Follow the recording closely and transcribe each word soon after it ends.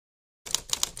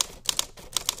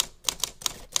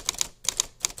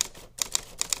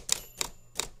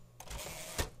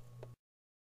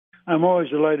I'm always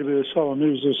delighted to be with Saul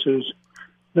News. This has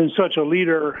been such a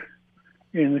leader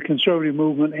in the conservative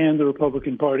movement and the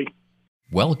Republican Party.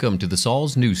 Welcome to the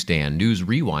Saul's Newsstand News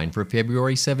Rewind for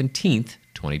February 17th,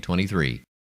 2023.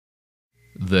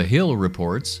 The Hill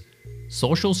reports,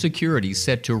 Social Security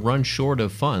set to run short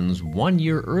of funds 1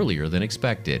 year earlier than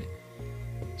expected.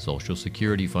 Social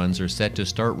Security funds are set to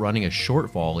start running a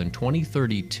shortfall in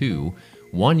 2032,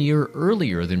 1 year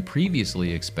earlier than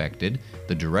previously expected,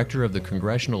 the director of the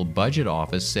Congressional Budget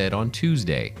Office said on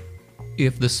Tuesday.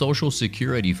 If the Social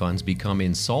Security funds become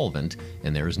insolvent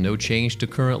and there is no change to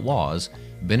current laws,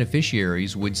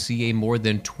 beneficiaries would see a more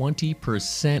than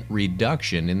 20%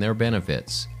 reduction in their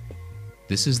benefits.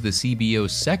 This is the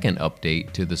CBO's second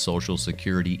update to the Social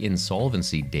Security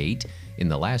insolvency date in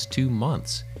the last 2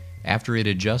 months, after it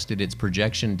adjusted its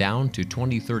projection down to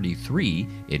 2033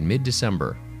 in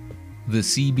mid-December. The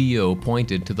CBO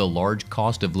pointed to the large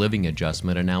cost of living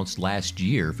adjustment announced last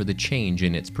year for the change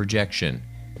in its projection.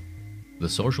 The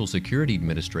Social Security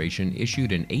Administration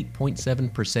issued an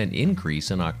 8.7% increase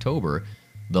in October,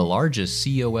 the largest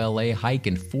COLA hike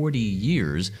in 40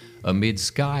 years amid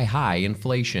sky-high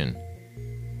inflation.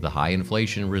 The high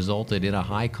inflation resulted in a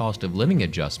high cost of living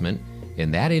adjustment,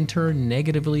 and that in turn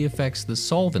negatively affects the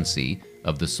solvency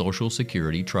of the Social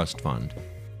Security Trust Fund.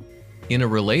 In a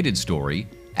related story,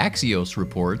 Axios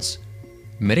reports,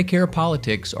 Medicare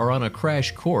politics are on a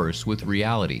crash course with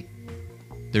reality.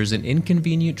 There's an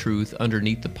inconvenient truth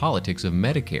underneath the politics of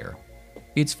Medicare.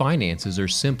 Its finances are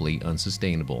simply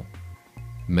unsustainable.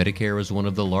 Medicare is one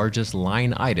of the largest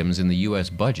line items in the U.S.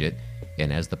 budget,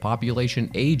 and as the population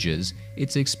ages,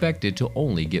 it's expected to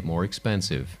only get more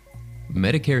expensive.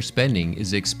 Medicare spending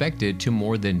is expected to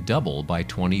more than double by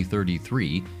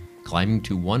 2033, climbing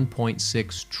to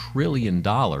 $1.6 trillion,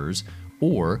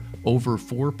 or over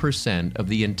 4% of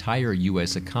the entire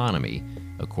U.S. economy,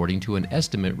 according to an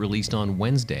estimate released on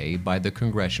Wednesday by the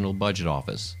Congressional Budget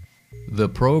Office. The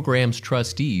program's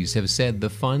trustees have said the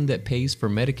fund that pays for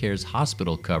Medicare's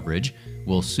hospital coverage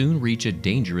will soon reach a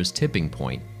dangerous tipping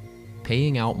point,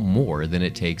 paying out more than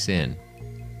it takes in.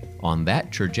 On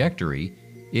that trajectory,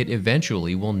 it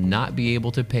eventually will not be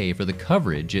able to pay for the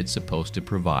coverage it's supposed to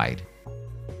provide.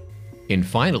 And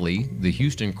finally, the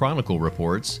Houston Chronicle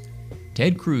reports,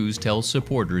 Ted Cruz tells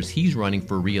supporters he's running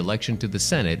for re-election to the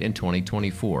Senate in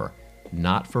 2024,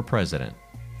 not for president.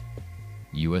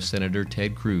 U.S. Senator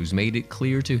Ted Cruz made it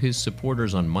clear to his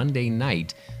supporters on Monday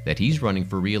night that he's running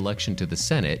for re-election to the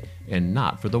Senate and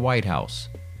not for the White House.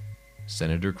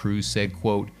 Senator Cruz said,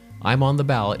 quote, I'm on the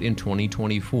ballot in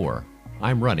 2024.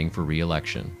 I'm running for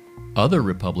re-election. Other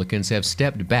Republicans have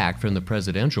stepped back from the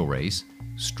presidential race,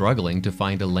 struggling to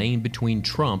find a lane between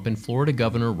Trump and Florida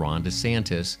Governor Ron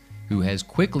DeSantis, who has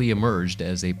quickly emerged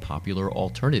as a popular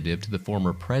alternative to the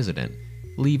former president,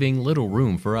 leaving little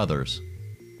room for others.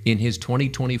 In his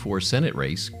 2024 Senate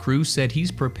race, Cruz said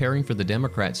he's preparing for the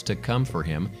Democrats to come for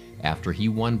him after he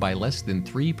won by less than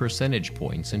 3 percentage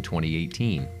points in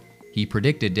 2018. He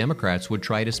predicted Democrats would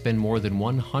try to spend more than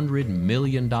 $100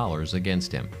 million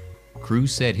against him.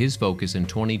 Cruz said his focus in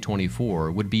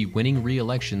 2024 would be winning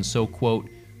re-election so, quote,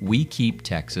 we keep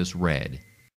Texas red.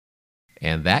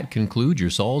 And that concludes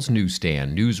your Saul's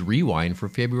Newsstand News Rewind for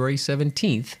February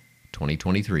 17th,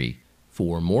 2023.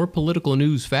 For more political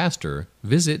news faster,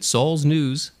 visit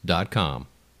saulsnews.com.